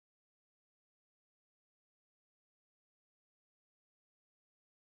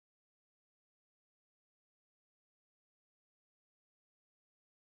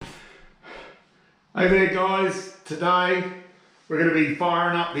Hey there guys, today we're going to be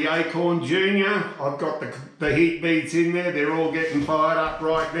firing up the Acorn Jr. I've got the heat beads in there, they're all getting fired up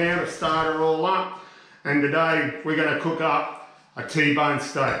right now to start it all up. And today we're going to cook up a T-bone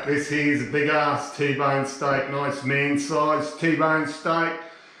steak. This here is a big ass T-bone steak, nice man-sized T-bone steak.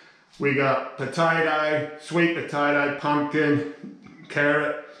 We got potato, sweet potato, pumpkin,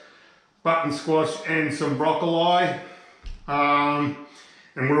 carrot, button squash and some broccoli.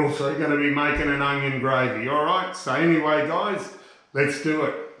 And we're also going to be making an onion gravy, alright? So anyway guys, let's do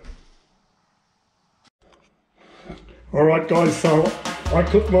it. Alright guys, so I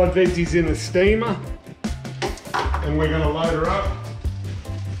cooked my veggies in a steamer and we're going to load her up.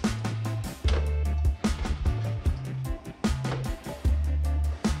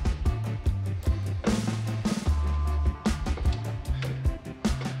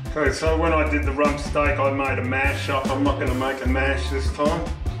 Okay, so when I did the rump steak, I made a mash up. I'm not going to make a mash this time.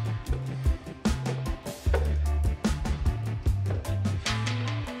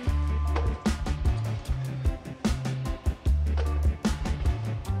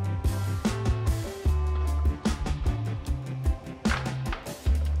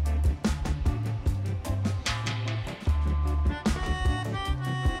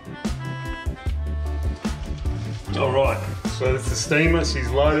 Alright, so it's the steamer, she's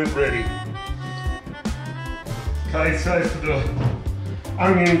loaded, ready. Okay, so for the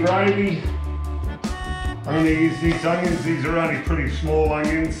onion gravy, I'm going to use these onions. These are only pretty small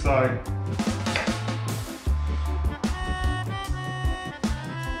onions, so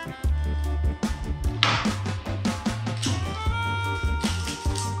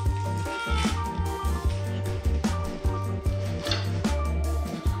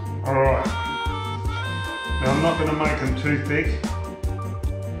alright. Now I'm not going to make them too thick.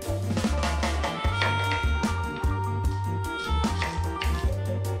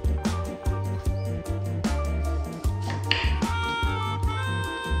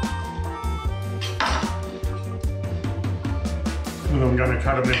 And I'm going to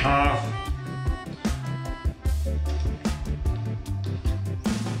cut them in half.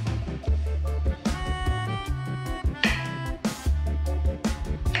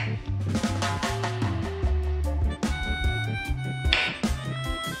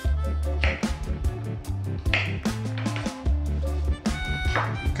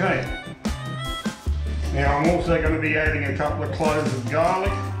 Okay, now I'm also going to be adding a couple of cloves of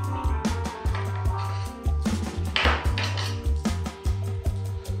garlic.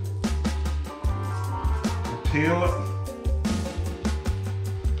 Peel it.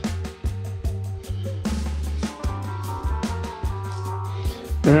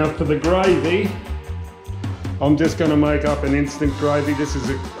 Now for the gravy, I'm just going to make up an instant gravy. This is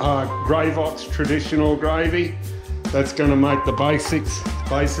a Gravox traditional gravy. That's going to make the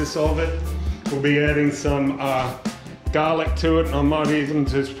basis of it. We'll be adding some garlic to it. I might even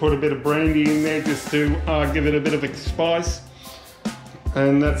just put a bit of brandy in there just to give it a bit of a spice.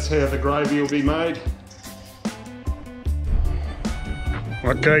 And that's how the gravy will be made.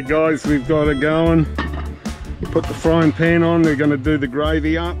 Okay guys, we've got it going. Put the frying pan on, we're going to do the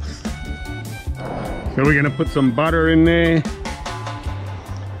gravy up. So we're going to put some butter in there.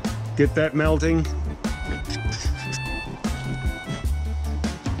 Get that melting.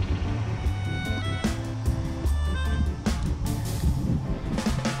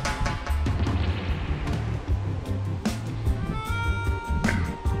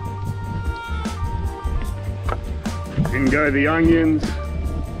 In go the onions.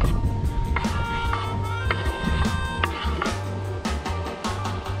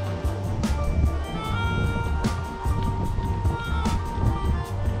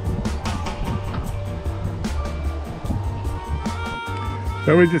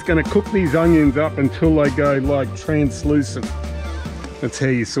 So we're just going to cook these onions up until they go like translucent. That's how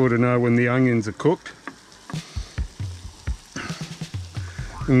you sort of know when the onions are cooked.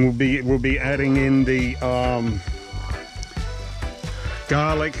 And we'll be adding in the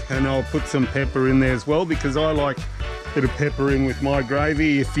garlic, and I'll put some pepper in there as well because I like a bit of pepper in with my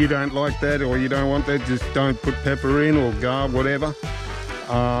gravy. If you don't like that or you don't want that, just don't put pepper in or garlic, whatever.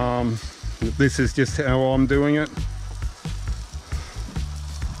 This is just how I'm doing it.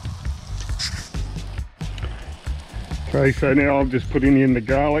 Okay, so now I'm just putting in the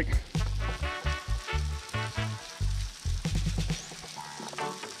garlic.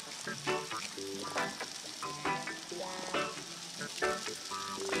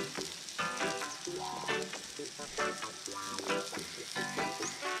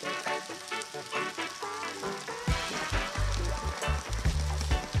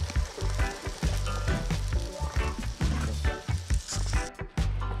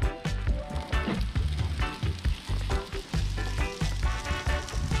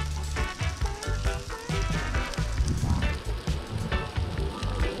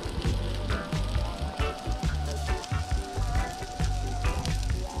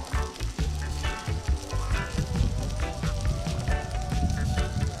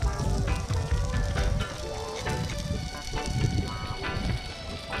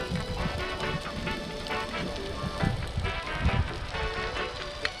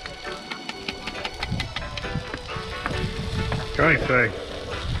 Okay, so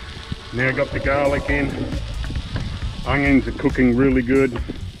now I got the garlic in. Onions are cooking really good.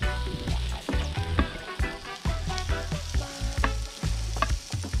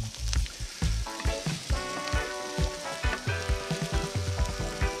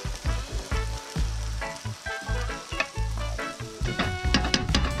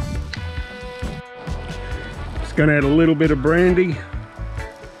 Just gonna add a little bit of brandy.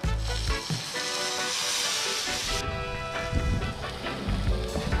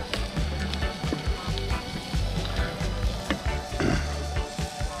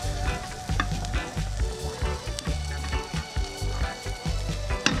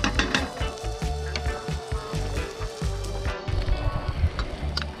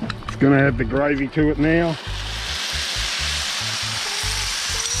 Gonna add the gravy to it now.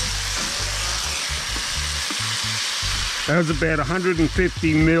 That was about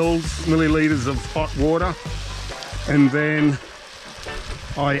 150 milliliters of hot water, and then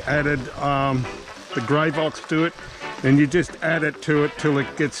I added the Gravox to it, and you just add it to it till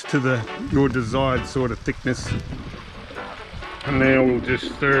it gets to your desired sort of thickness. And now we'll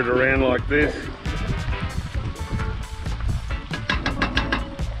just stir it around like this.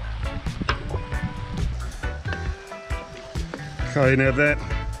 Okay, now that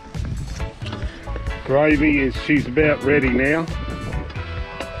gravy she's about ready now.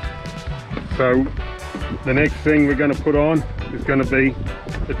 So the next thing we're going to put on is going to be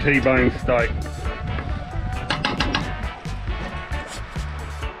the T-bone steak.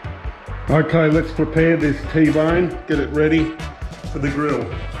 Okay, let's prepare this T-bone, get it ready for the grill.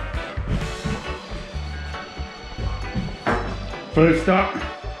 First up,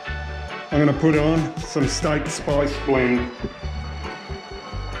 I'm going to put on some steak spice blend.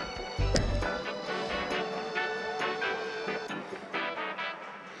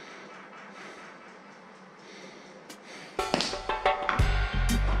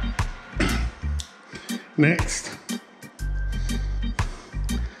 Next,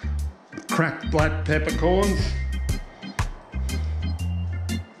 cracked black peppercorns.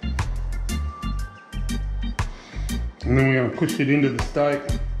 And then we're going to push it into the steak.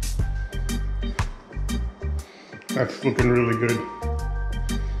 That's looking really good.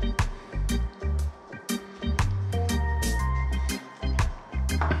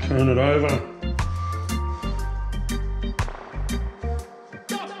 Turn it over.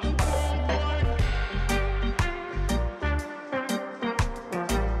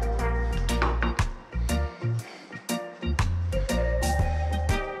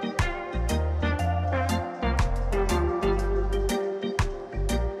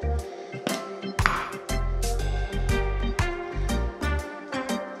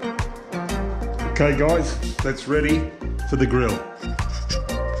 Okay guys, that's ready for the grill.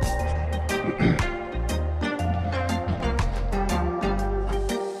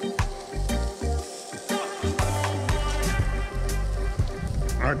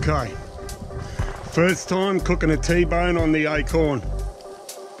 Okay, first time cooking a T-bone on the Acorn.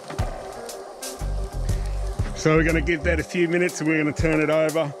 So we're going to give that a few minutes and we're going to turn it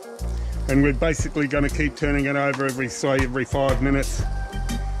over, and we're basically going to keep turning it over every 5 minutes.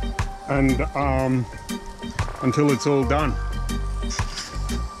 And until it's all done.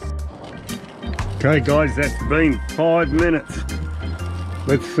 Okay guys, that's been 5 minutes.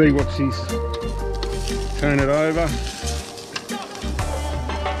 Let's see what she's... Turn it over.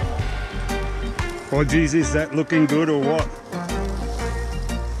 Oh geez, is that looking good or what?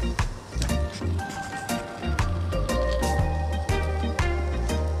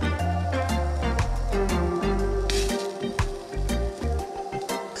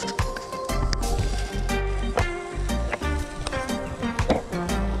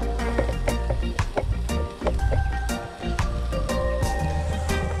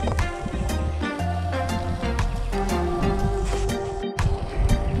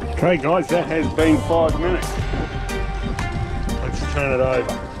 Okay guys, that has been 5 minutes. Let's turn it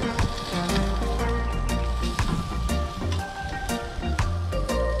over.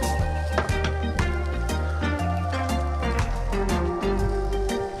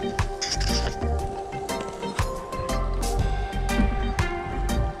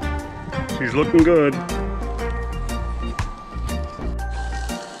 She's looking good.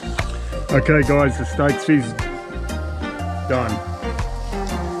 Okay guys, the steak, she's done.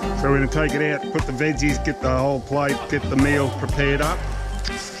 So we're going to take it out, put the veggies, get the whole plate, get the meal prepared up.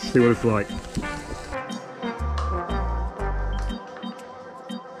 See what it's like.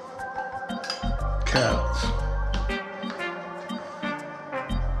 Carrots.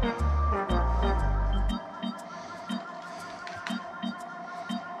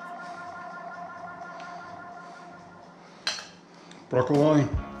 broccoli,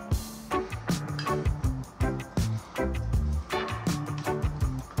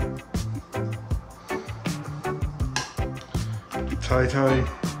 potato,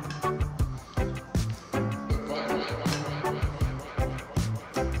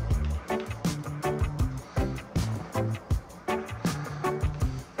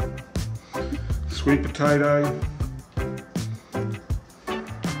 sweet potato,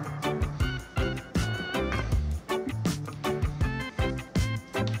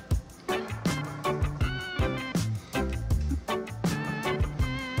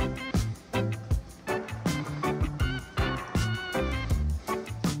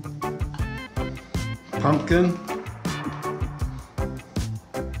 pumpkin,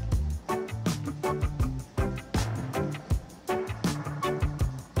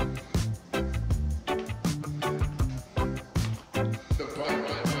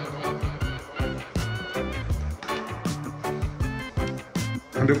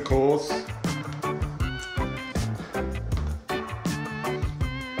 and of course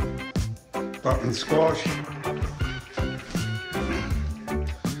button squash.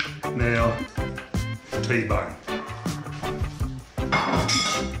 Now T-bone.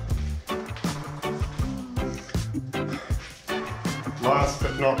 Last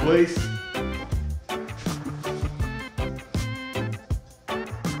but not least,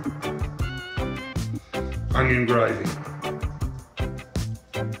 onion gravy.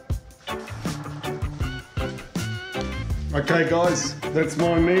 Okay guys, that's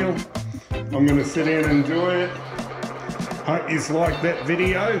my meal. I'm going to sit down and enjoy it. Hope you like that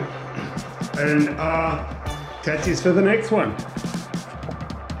video, and catch you for the next one.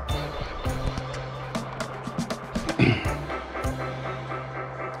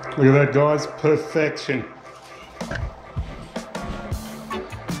 Look at that guys, perfection.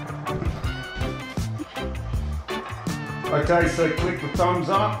 Okay, so click the thumbs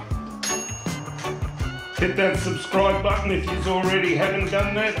up. Hit that subscribe button if you already haven't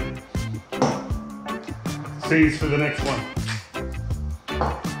done that. See you for the next one.